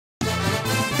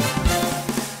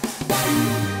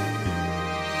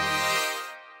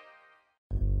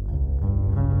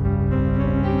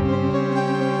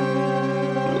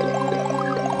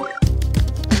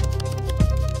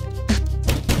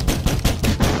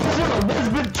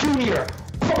Junior,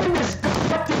 open this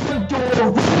goddamn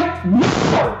door right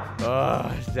now!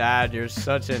 Ugh, Dad, you're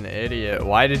such an idiot.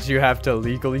 Why did you have to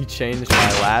legally change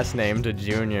my last name to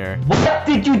Junior? What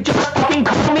did you just fucking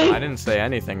call me? I didn't say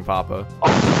anything, Papa.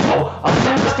 Oh,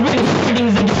 I'm reading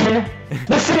again.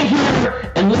 Listen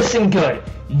here and listen good.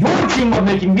 Your dream of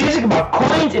making music about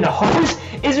coins and hoes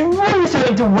is really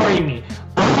starting to worry me.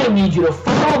 I need you to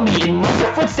follow me in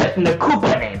my footsteps in the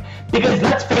Koopa name. Because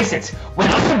let's face it, when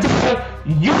I'm done,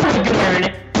 you're not gonna learn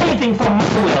anything from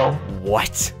my will.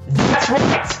 What? That's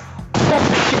right. All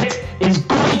the shit is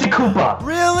going to Koopa.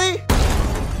 Really?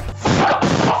 Fuck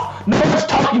off. No one's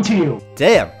talking to you.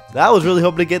 Damn, I was really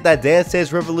hoping to get that Dance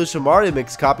Dance Revolution Mario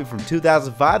Mix copy from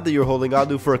 2005 that you're holding on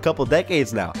to for a couple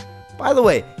decades now. By the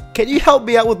way, can you help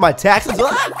me out with my taxes?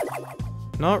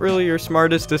 Not really your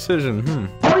smartest decision,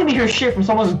 I don't even hear shit from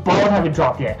someone's balls haven't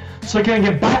dropped yet. So can I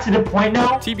get back to the point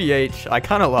now? TBH, I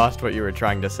kinda lost what you were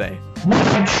trying to say. What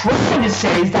I'm trying to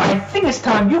say is that I think it's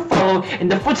time you follow in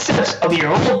the footsteps of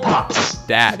your old pops.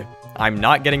 Dad, I'm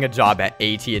not getting a job at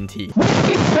AT&T. What are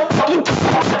you fucking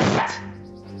talking about?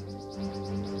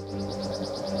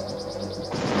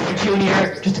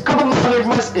 Junior, just a couple miles away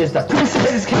from us is the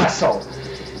princess's castle.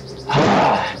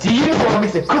 Do you know what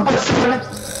makes the Koopa son?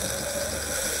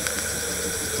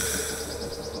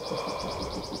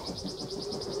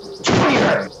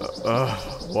 Junior!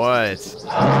 What?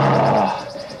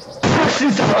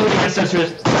 Since our early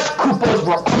ancestors, us Koopas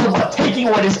were all about taking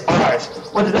what is ours,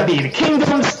 whether that be the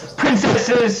kingdoms,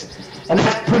 princesses, and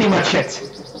that's pretty much it.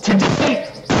 Today,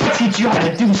 I teach you how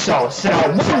to do so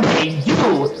that one day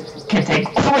you can take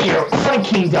over your own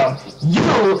kingdom,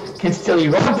 you can steal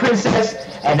your own princess,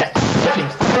 and I can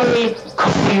finally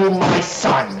call you my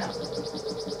son.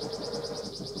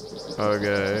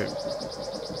 Okay.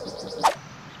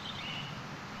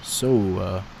 So,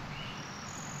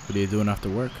 what are you doing after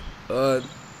work?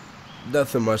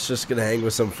 Nothing much. Just gonna hang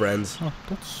with some friends. Oh,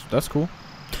 that's cool.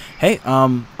 Hey,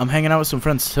 I'm hanging out with some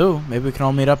friends too. Maybe we can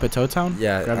all meet up at Toad Town?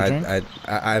 Yeah, Grab a drink?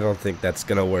 I don't think that's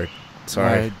gonna work.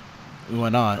 Sorry. Why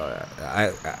not?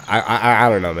 I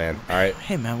don't know, man. All right.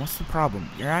 Hey, man, what's the problem?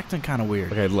 You're acting kind of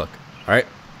weird. Okay, look. All right.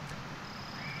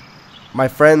 My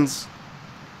friends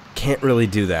can't really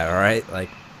do that. All right, like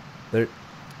they're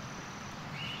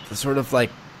sort of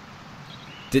like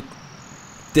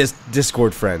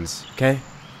Discord friends. Okay.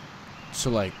 So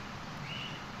like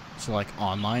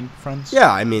online friends?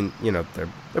 Yeah, I mean, you know,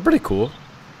 they're pretty cool.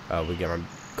 We get on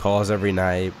calls every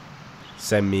night,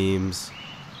 send memes,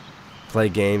 play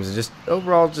games, and just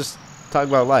overall just talk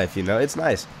about life. You know, it's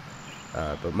nice.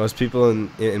 But most people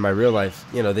in my real life,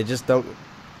 you know, they just don't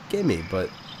get me, but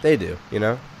they do. You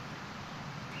know.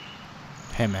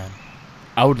 Hey, man,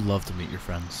 I would love to meet your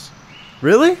friends.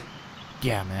 Really?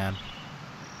 Yeah, man.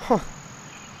 Huh.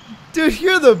 Dude,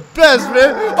 you're the best,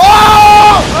 man.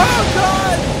 Oh! Oh,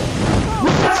 God!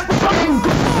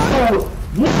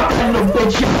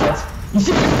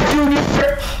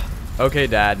 Okay,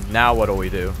 Dad, now what'll we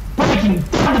do? Breaking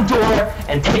down the door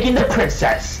and taking the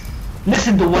princess.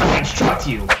 Listen to what I instruct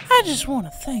you. I just want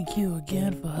to thank you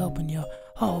again for helping your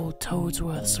old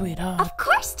Toadsworth, sweetheart. Of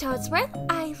course, Toadsworth.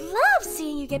 I love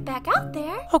seeing you get back out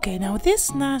there. Okay, now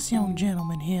this nice young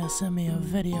gentleman here sent me a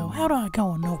video. How do I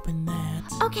go and open that?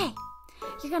 Okay,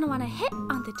 you're gonna want to hit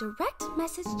on the direct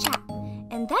message chat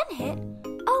and then hit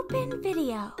open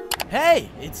video. Hey,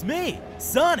 it's me,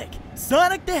 Sonic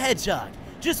the Hedgehog.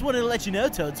 Just wanted to let you know,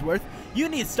 Toadsworth, you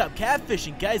need to stop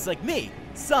catfishing guys like me,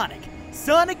 Sonic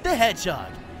the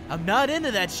Hedgehog. I'm not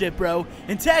into that shit, bro,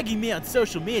 and tagging me on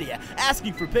social media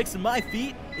asking for pics of my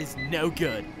feet is no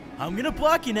good. I'm gonna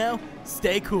block you now.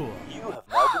 Stay cool. You have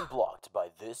now been blocked by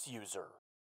this user.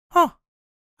 Huh.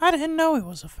 I didn't know he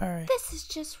was a furry. This is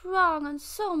just wrong on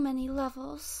so many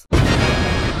levels. Aw,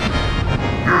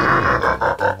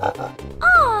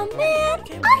 man,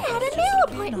 I had a nail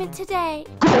appointment today.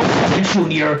 Go ahead,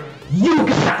 Junior. You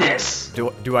got this.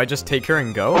 Do I just take her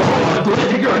and go? Oh, do I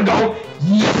take her and go?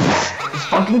 Yes. Just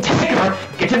fucking take her.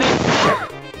 Get to the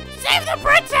ship. Save the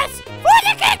princess! For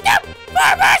the kingdom!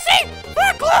 For mercy!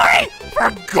 For glory!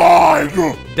 For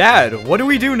God! Dad, what do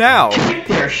we do now? Take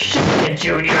their shit,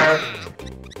 Junior.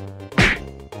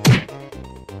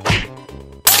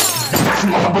 That's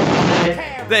my boy.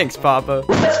 Thanks, Papa.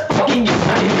 Let's fucking get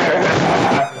out of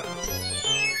here.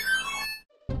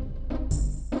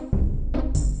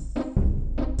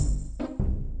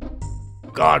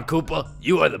 God, Koopa,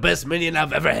 you are the best minion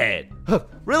I've ever had.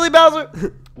 Really, Bowser?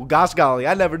 Well, gosh golly,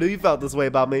 I never knew you felt this way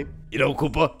about me. You know,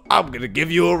 Koopa, I'm gonna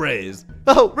give you a raise.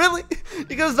 Oh, really?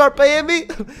 You gonna start paying me?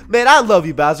 Man, I love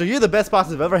you, Bowser. You're the best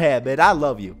boss I've ever had, man. I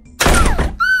love you.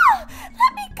 Let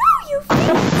me go, you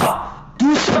fool!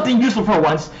 Do something something useful for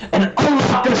once and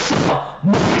unlock the cell.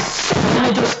 My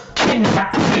son just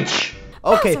kidnapped Peach.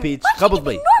 Okay, Bowser, Peach, why come don't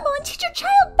with you me. be normal and teach your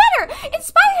child better?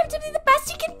 Inspire him to be the best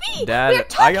he can be. We are Dad,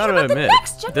 talking I gotta about the admit,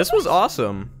 next this was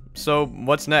awesome. So,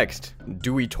 what's next?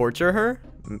 Do we torture her?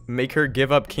 Make her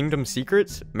give up kingdom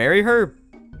secrets? Marry her?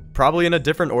 Probably in a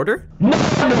different order? No.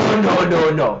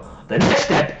 The next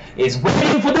step is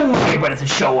waiting for the Mario Brothers to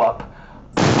show up.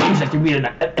 I like to read a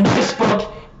nice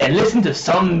book and listen to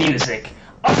some music.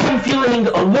 I'm feeling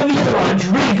Olivia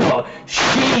Rodrigo.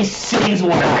 She sings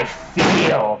what I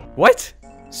feel. What?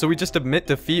 So we just admit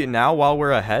defeat now while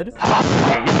we're ahead?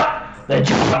 The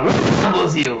job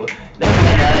resembles you.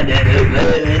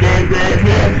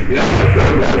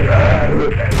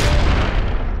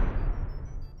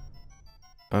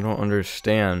 I don't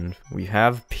understand. We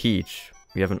have Peach.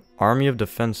 We have an army of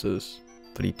defenses.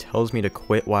 But he tells me to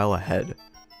quit while ahead.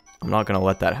 I'm not gonna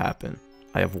let that happen.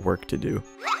 I have work to do.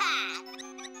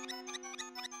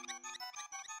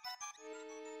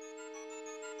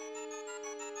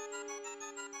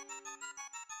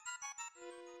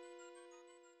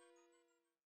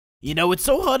 You know, it's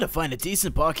so hard to find a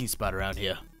decent parking spot around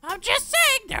here. I'm just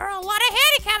saying, there are a lot of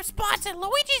handicap spots and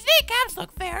Luigi's kneecaps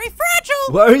look very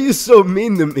fragile. Why are you so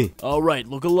mean to me? Alright,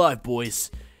 look alive, boys.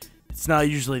 It's not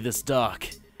usually this dark.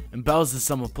 And Bowser's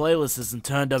summer playlist isn't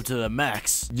turned up to the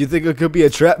max. You think it could be a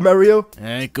trap, Mario?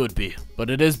 It could be. But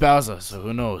it is Bowser, so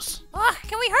who knows? Ugh,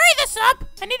 can we hurry this up?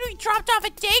 I need to be dropped off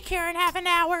at daycare in half an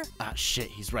hour. Ah, shit,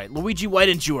 he's right. Luigi, why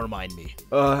didn't you remind me?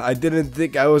 I didn't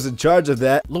think I was in charge of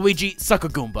that. Luigi, suck a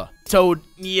Goomba. Toad,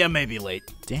 yeah, maybe late.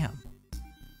 Damn.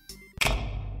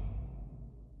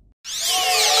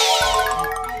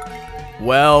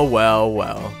 Well.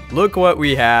 Look what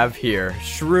we have here.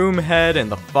 Shroomhead and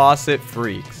the Faucet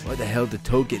Freaks. Why the hell did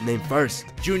Toad get named first?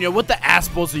 Junior, what the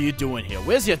assballs are you doing here?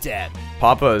 Where's your dad?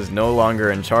 Papa is no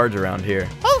longer in charge around here.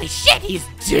 Holy shit, he's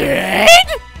dead?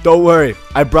 Don't worry,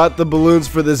 I brought the balloons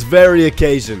for this very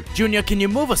occasion. Junior, can you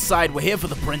move aside? We're here for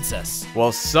the princess.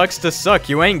 Well, sucks to suck.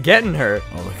 You ain't getting her.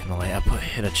 Oh, look at the way I put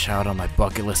hit a child on my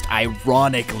bucket list,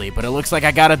 ironically, but it looks like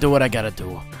I gotta do what I gotta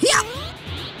do. Yeah.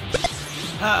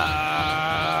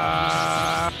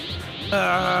 I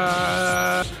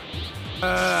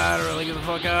don't really give a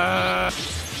fuck.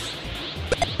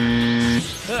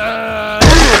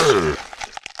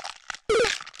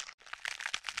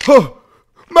 Oh,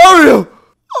 Mario!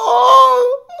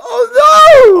 Oh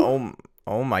no!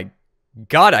 Oh my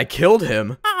god, I killed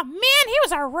him. Oh man, he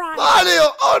was a rock.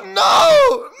 Mario! Oh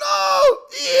no! No!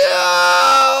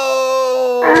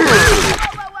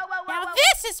 Now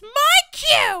this is my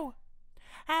cue.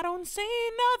 I don't see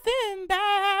nothing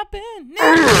happening.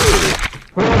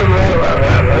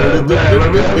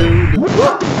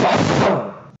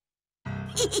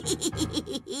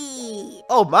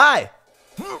 Oh my!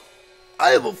 I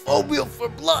have a phobia for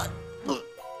blood.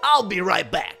 I'll be right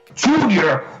back.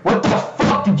 Junior, what the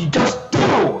fuck did you just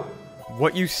do?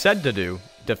 What you said to do.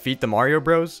 Defeat the Mario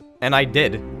Bros. And I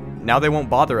did. Now they won't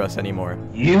bother us anymore.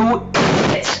 You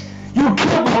idiot! You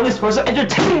killed all this for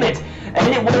entertainment!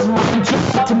 And it was my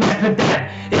job to mess with them!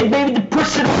 It made me the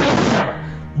person I am!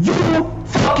 You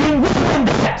fucking ruined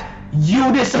that!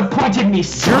 You disappointed me,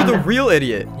 son! You're the real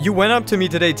idiot. You went up to me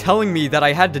today telling me that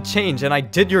I had to change and I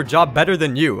did your job better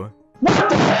than you. What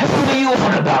the hell are you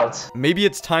on about? Maybe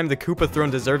it's time the Koopa throne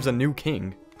deserves a new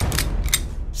king.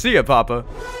 See ya, Papa.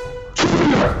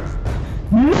 Junior!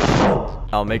 No!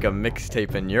 I'll make a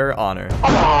mixtape in your honor.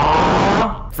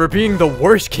 Aww. For being the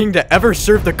worst king to ever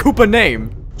serve the Koopa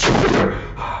name. Junior!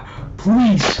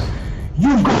 Please!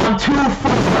 You've gone too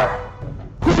far!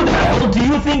 Who the hell do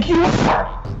you think you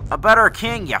are? A better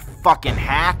king, you fucking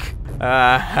hack.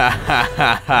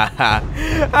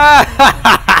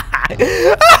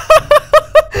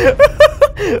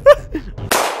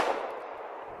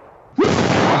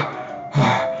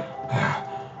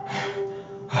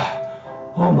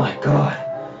 Oh my god.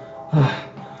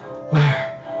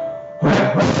 Where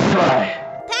am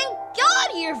I? Thank God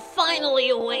you're finally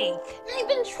awake. I've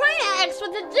been trying to ask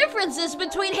what the difference is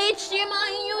between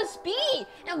HDMI and USB.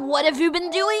 And what have you been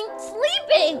doing?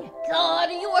 Sleeping. God,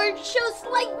 you are just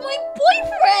like my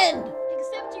boyfriend.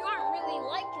 Except you aren't really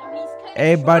like him. He's kind of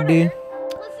Hey buddy, shorter.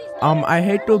 Plus he's not I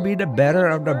hate to be the bearer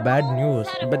of the bad news,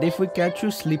 but if we catch you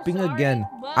sleeping again,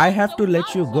 I have to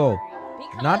let you go.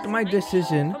 Not my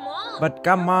decision, but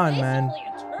come on, man.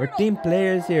 We're team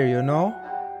players here, you know?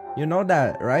 You know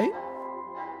that, right?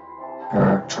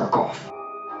 Jerk off.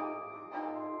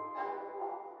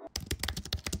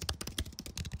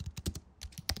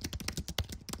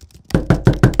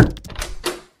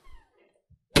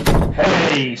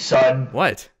 Hey, son.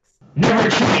 What? Never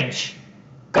change.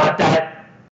 Got that?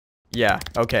 Yeah,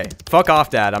 okay. Fuck off,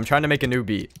 Dad. I'm trying to make a new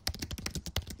beat.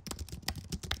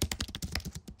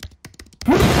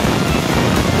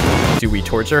 Do we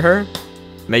torture her?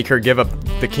 Make her give up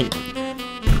the king...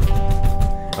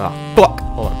 Oh, fuck!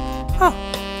 Hold on. Oh,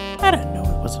 I didn't know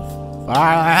it was a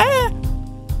fire.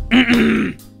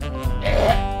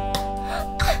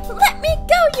 Let me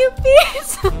go, you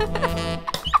beast!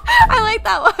 I like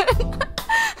that one.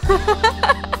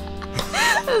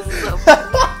 This is so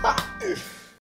funny.